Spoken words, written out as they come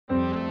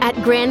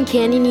At Grand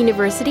Canyon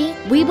University,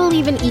 we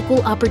believe in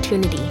equal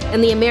opportunity,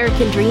 and the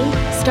American dream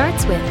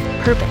starts with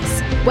purpose.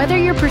 Whether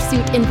your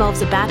pursuit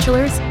involves a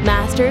bachelor's,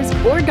 master's,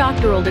 or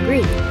doctoral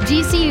degree,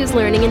 GCU's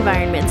learning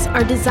environments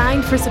are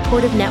designed for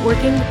supportive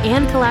networking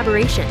and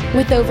collaboration.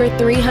 With over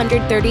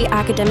 330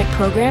 academic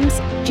programs,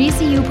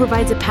 GCU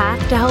provides a path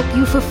to help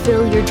you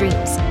fulfill your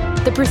dreams.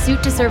 The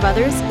pursuit to serve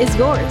others is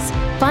yours.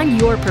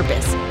 Find your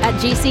purpose at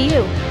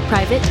GCU.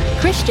 Private,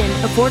 Christian,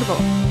 affordable.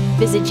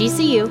 Visit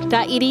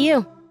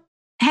gcu.edu.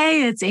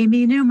 Hey, it's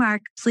Amy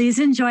Newmark. Please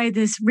enjoy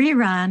this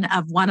rerun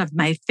of one of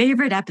my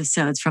favorite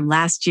episodes from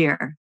last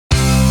year.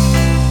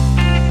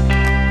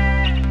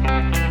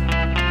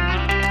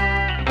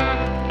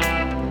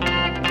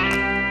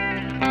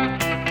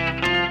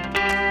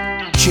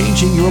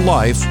 Changing your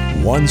life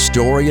one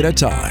story at a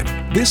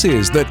time. This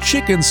is the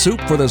Chicken Soup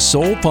for the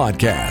Soul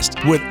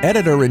podcast with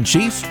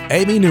Editor-in-Chief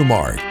Amy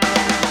Newmark.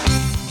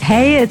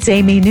 Hey, it's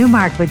Amy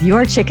Newmark with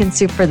your Chicken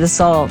Soup for the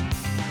Soul.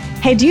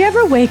 Hey, do you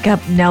ever wake up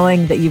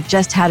knowing that you've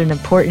just had an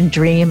important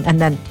dream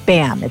and then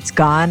bam, it's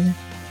gone?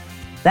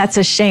 That's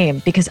a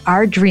shame because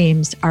our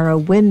dreams are a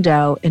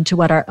window into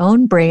what our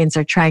own brains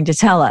are trying to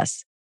tell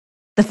us.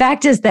 The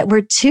fact is that we're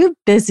too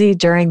busy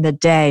during the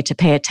day to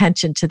pay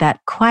attention to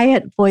that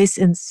quiet voice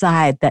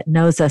inside that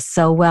knows us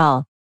so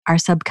well, our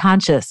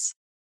subconscious.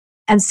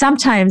 And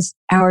sometimes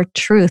our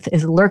truth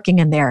is lurking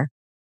in there,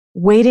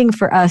 waiting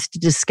for us to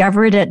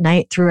discover it at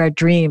night through our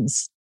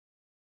dreams.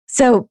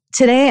 So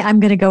today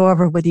I'm going to go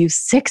over with you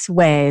 6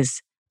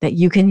 ways that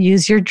you can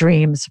use your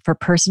dreams for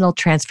personal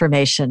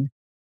transformation.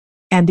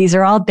 And these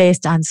are all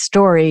based on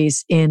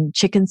stories in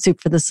Chicken Soup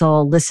for the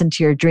Soul, Listen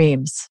to Your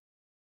Dreams.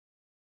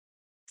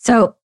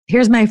 So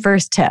here's my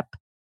first tip.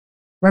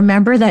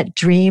 Remember that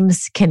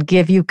dreams can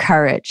give you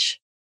courage.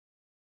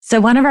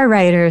 So one of our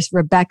writers,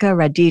 Rebecca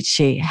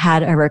Radici,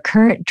 had a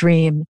recurrent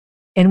dream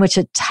in which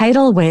a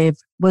tidal wave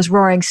was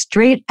roaring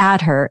straight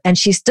at her, and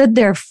she stood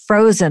there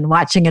frozen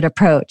watching it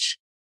approach.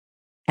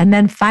 And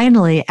then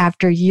finally,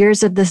 after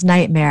years of this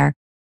nightmare,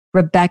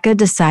 Rebecca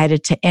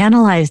decided to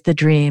analyze the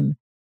dream,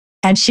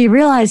 and she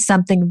realized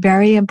something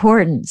very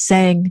important,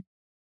 saying,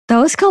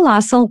 those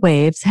colossal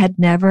waves had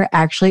never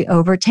actually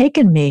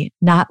overtaken me,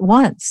 not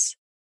once.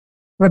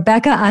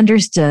 Rebecca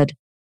understood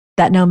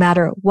that no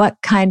matter what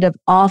kind of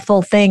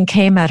awful thing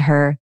came at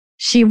her,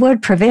 she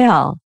would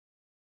prevail.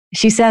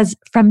 She says,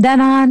 from then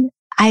on,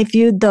 I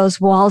viewed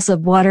those walls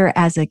of water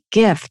as a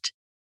gift.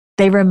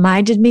 They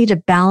reminded me to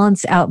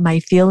balance out my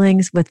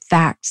feelings with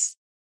facts.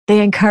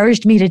 They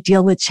encouraged me to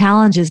deal with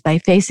challenges by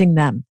facing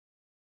them.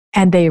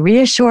 And they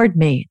reassured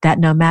me that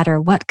no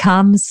matter what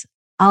comes,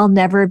 I'll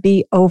never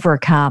be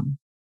overcome.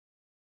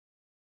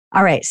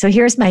 All right, so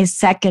here's my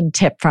second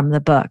tip from the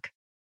book.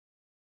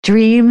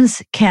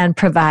 Dreams can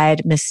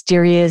provide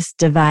mysterious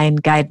divine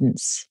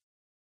guidance.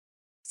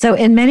 So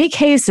in many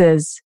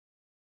cases,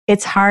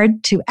 it's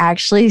hard to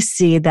actually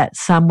see that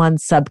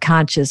someone's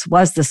subconscious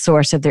was the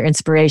source of their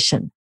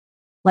inspiration.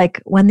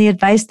 Like when the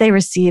advice they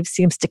receive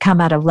seems to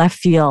come out of left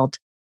field.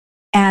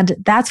 And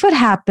that's what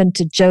happened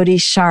to Jody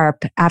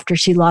Sharp after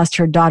she lost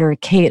her daughter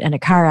Kate in a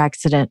car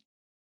accident.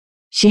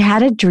 She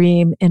had a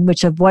dream in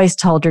which a voice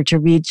told her to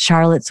read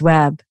Charlotte's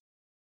Web.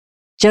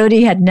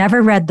 Jody had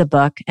never read the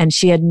book and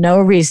she had no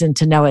reason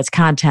to know its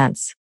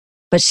contents,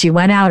 but she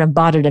went out and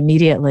bought it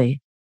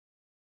immediately.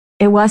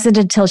 It wasn't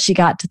until she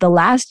got to the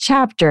last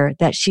chapter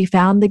that she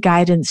found the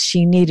guidance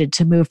she needed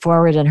to move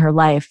forward in her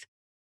life.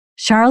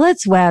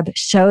 Charlotte's Web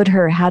showed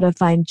her how to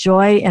find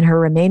joy in her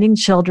remaining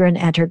children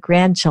and her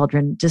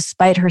grandchildren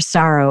despite her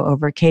sorrow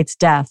over Kate's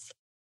death.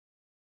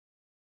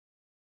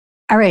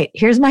 All right,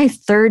 here's my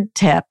third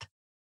tip.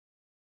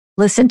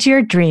 Listen to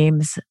your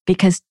dreams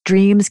because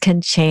dreams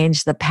can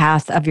change the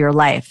path of your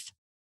life.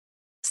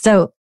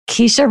 So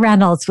Keisha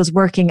Reynolds was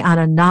working on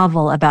a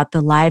novel about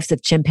the lives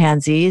of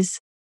chimpanzees,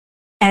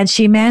 and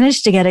she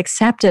managed to get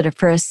accepted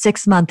for a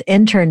 6-month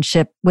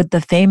internship with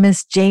the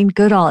famous Jane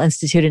Goodall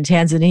Institute in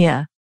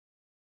Tanzania.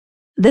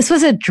 This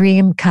was a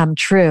dream come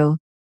true,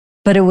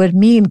 but it would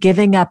mean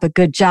giving up a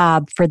good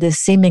job for this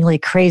seemingly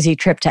crazy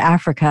trip to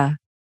Africa.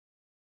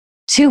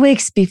 2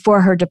 weeks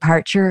before her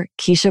departure,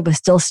 Keisha was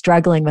still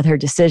struggling with her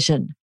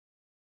decision.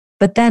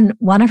 But then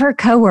one of her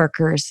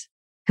coworkers,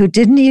 who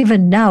didn't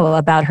even know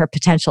about her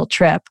potential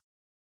trip,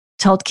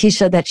 told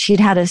Keisha that she'd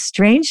had a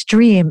strange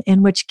dream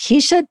in which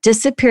Keisha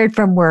disappeared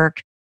from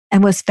work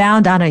and was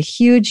found on a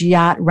huge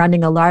yacht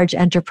running a large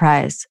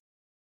enterprise.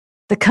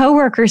 The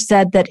coworker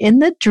said that in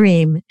the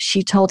dream,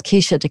 she told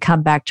Keisha to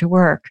come back to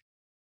work,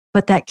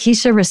 but that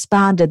Keisha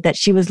responded that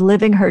she was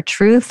living her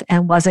truth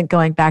and wasn't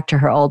going back to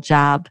her old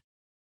job.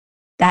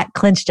 That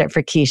clinched it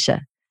for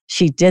Keisha.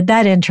 She did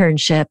that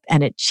internship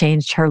and it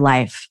changed her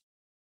life.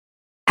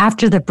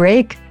 After the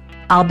break,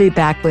 I'll be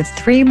back with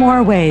 3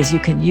 more ways you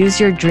can use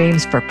your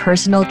dreams for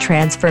personal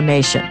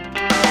transformation.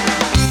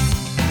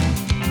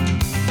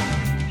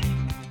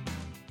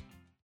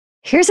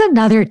 Here's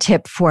another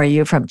tip for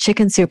you from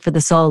Chicken Soup for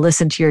the Soul,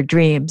 Listen to Your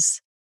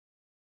Dreams.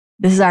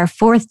 This is our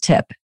 4th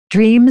tip.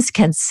 Dreams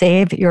can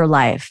save your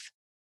life.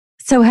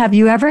 So have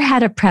you ever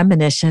had a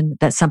premonition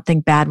that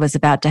something bad was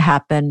about to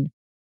happen?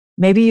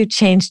 Maybe you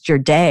changed your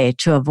day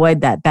to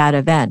avoid that bad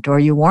event, or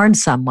you warned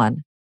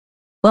someone.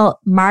 Well,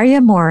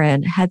 Marya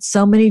Morin had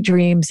so many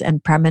dreams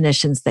and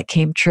premonitions that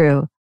came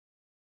true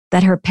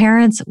that her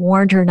parents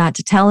warned her not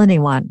to tell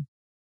anyone.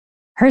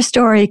 Her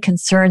story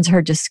concerns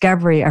her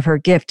discovery of her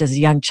gift as a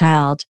young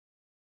child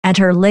and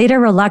her later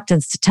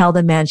reluctance to tell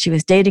the man she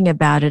was dating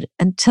about it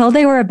until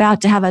they were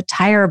about to have a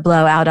tire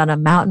blowout on a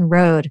mountain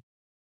road.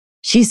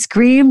 She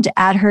screamed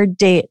at her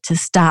date to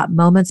stop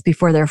moments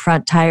before their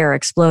front tire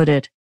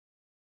exploded.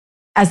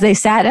 As they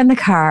sat in the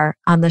car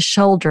on the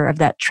shoulder of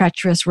that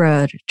treacherous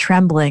road,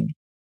 trembling,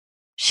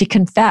 she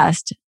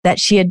confessed that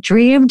she had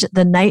dreamed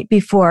the night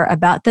before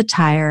about the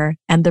tire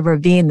and the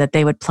ravine that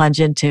they would plunge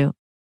into.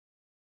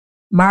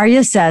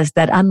 Marya says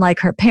that unlike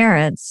her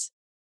parents,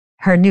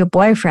 her new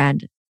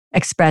boyfriend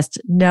expressed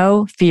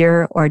no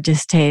fear or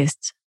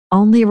distaste,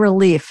 only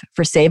relief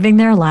for saving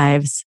their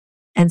lives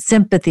and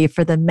sympathy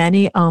for the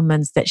many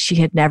omens that she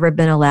had never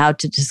been allowed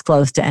to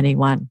disclose to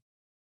anyone.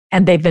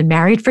 And they've been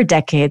married for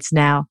decades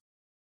now.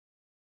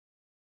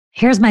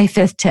 Here's my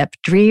fifth tip.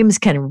 Dreams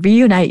can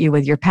reunite you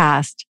with your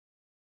past.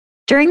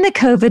 During the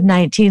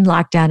COVID-19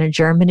 lockdown in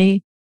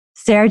Germany,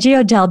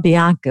 Sergio Del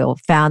Bianco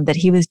found that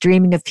he was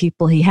dreaming of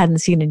people he hadn't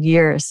seen in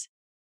years.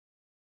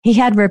 He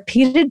had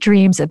repeated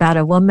dreams about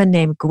a woman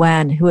named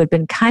Gwen who had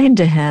been kind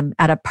to him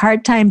at a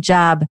part-time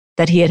job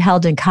that he had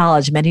held in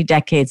college many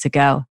decades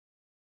ago.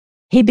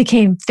 He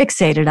became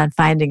fixated on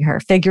finding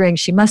her, figuring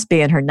she must be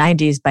in her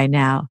 90s by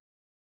now.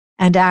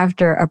 And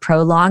after a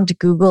prolonged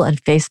Google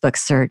and Facebook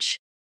search,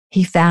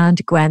 he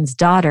found Gwen's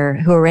daughter,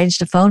 who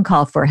arranged a phone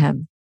call for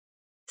him.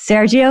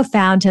 Sergio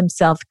found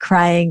himself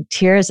crying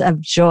tears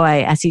of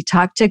joy as he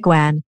talked to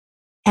Gwen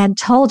and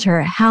told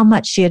her how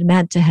much she had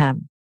meant to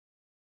him.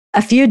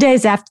 A few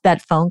days after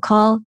that phone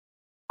call,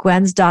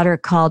 Gwen's daughter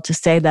called to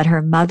say that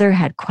her mother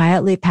had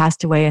quietly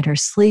passed away in her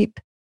sleep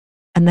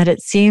and that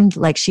it seemed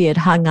like she had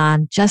hung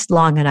on just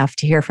long enough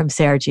to hear from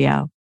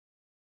Sergio.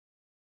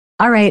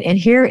 All right, and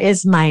here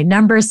is my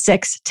number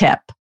 6 tip.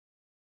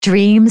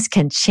 Dreams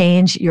can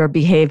change your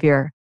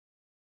behavior.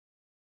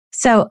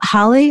 So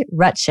Holly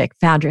Rutchick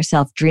found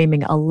herself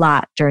dreaming a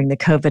lot during the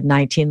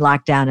COVID-19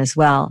 lockdown as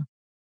well.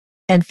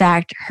 In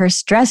fact, her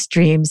stress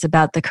dreams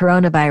about the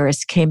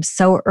coronavirus came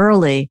so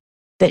early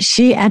that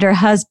she and her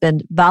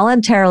husband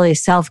voluntarily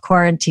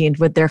self-quarantined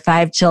with their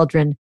 5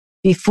 children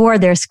before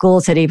their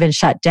schools had even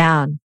shut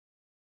down.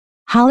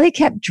 Holly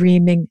kept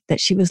dreaming that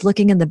she was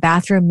looking in the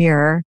bathroom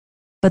mirror,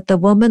 but the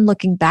woman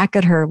looking back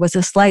at her was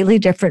a slightly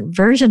different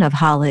version of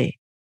Holly.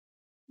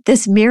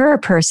 This mirror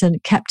person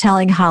kept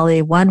telling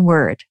Holly one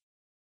word: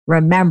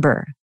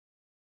 remember.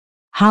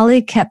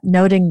 Holly kept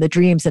noting the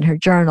dreams in her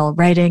journal,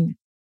 writing,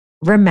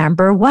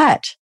 "Remember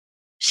what?"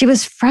 She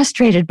was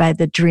frustrated by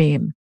the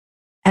dream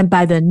and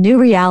by the new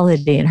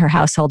reality in her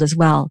household as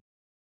well,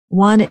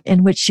 one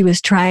in which she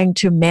was trying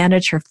to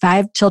manage her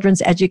 5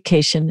 children's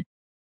education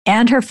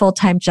and her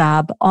full-time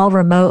job all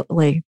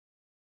remotely.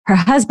 Her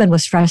husband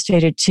was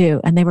frustrated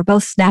too, and they were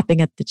both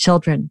snapping at the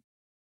children.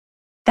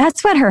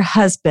 That's when her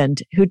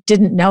husband, who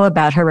didn't know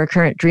about her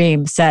recurrent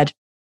dream, said,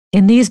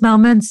 "In these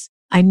moments,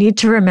 I need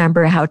to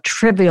remember how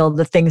trivial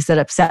the things that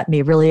upset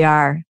me really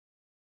are."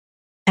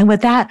 And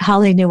with that,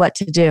 Holly knew what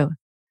to do.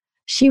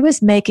 She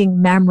was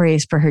making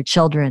memories for her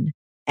children,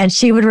 and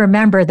she would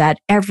remember that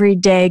every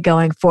day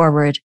going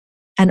forward,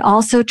 and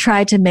also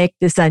try to make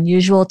this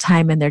unusual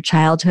time in their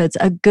childhoods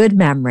a good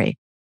memory,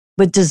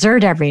 with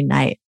dessert every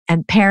night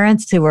and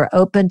parents who were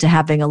open to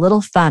having a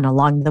little fun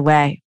along the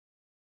way.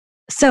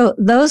 So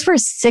those were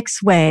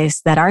 6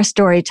 ways that our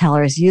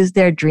storytellers use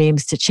their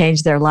dreams to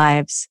change their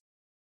lives.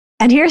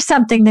 And here's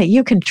something that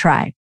you can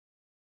try.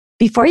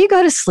 Before you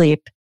go to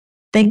sleep,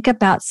 think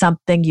about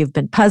something you've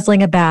been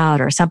puzzling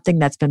about or something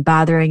that's been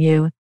bothering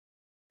you,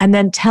 and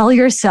then tell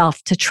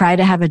yourself to try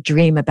to have a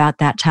dream about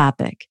that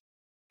topic.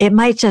 It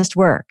might just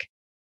work.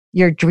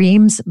 Your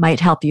dreams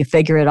might help you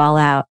figure it all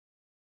out.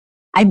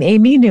 I'm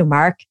Amy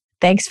Newmark.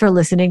 Thanks for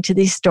listening to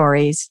these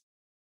stories.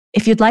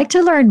 If you'd like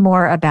to learn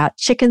more about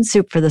Chicken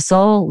Soup for the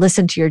Soul,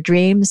 listen to your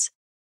dreams,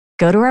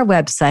 go to our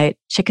website,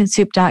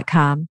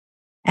 chickensoup.com,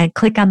 and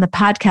click on the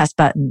podcast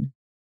button.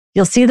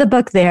 You'll see the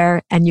book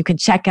there, and you can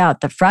check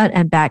out the front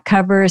and back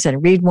covers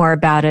and read more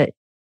about it.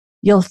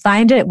 You'll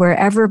find it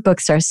wherever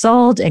books are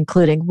sold,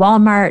 including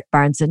Walmart,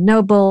 Barnes &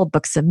 Noble,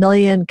 Books A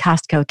Million,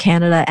 Costco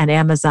Canada, and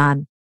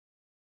Amazon.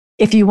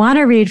 If you want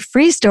to read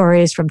free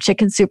stories from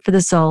Chicken Soup for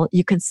the Soul,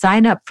 you can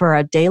sign up for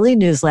our daily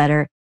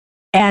newsletter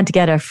and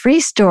get a free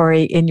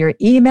story in your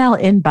email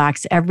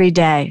inbox every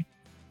day.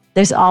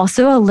 There's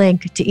also a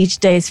link to each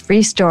day's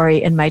free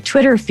story in my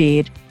Twitter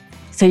feed,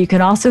 so you can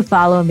also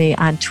follow me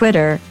on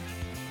Twitter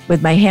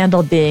with my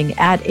handle being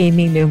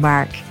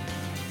 @AmyNewmark.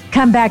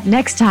 Come back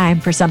next time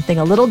for something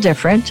a little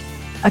different,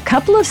 a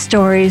couple of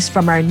stories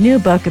from our new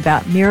book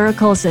about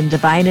miracles and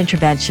divine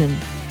intervention,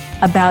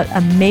 about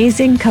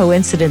amazing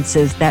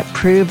coincidences that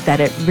prove that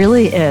it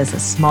really is a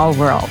small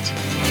world.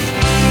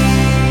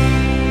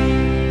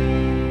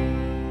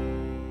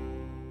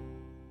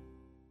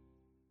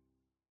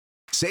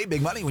 Save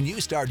big money when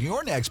you start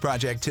your next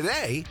project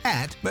today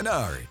at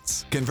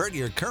Menards. Convert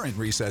your current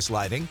recessed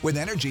lighting with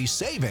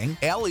energy-saving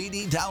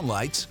LED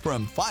downlights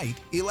from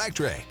Fight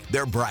Electric.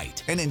 They're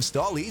bright and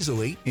install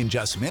easily in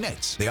just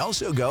minutes. They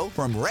also go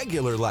from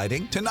regular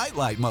lighting to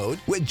nightlight mode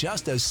with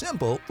just a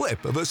simple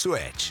flip of a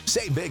switch.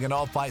 Save big on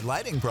all Fight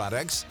lighting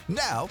products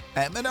now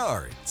at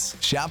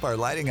Menards. Shop our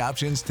lighting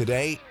options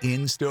today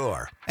in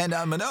store and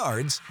on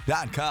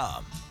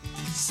Menards.com.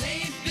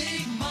 Save big.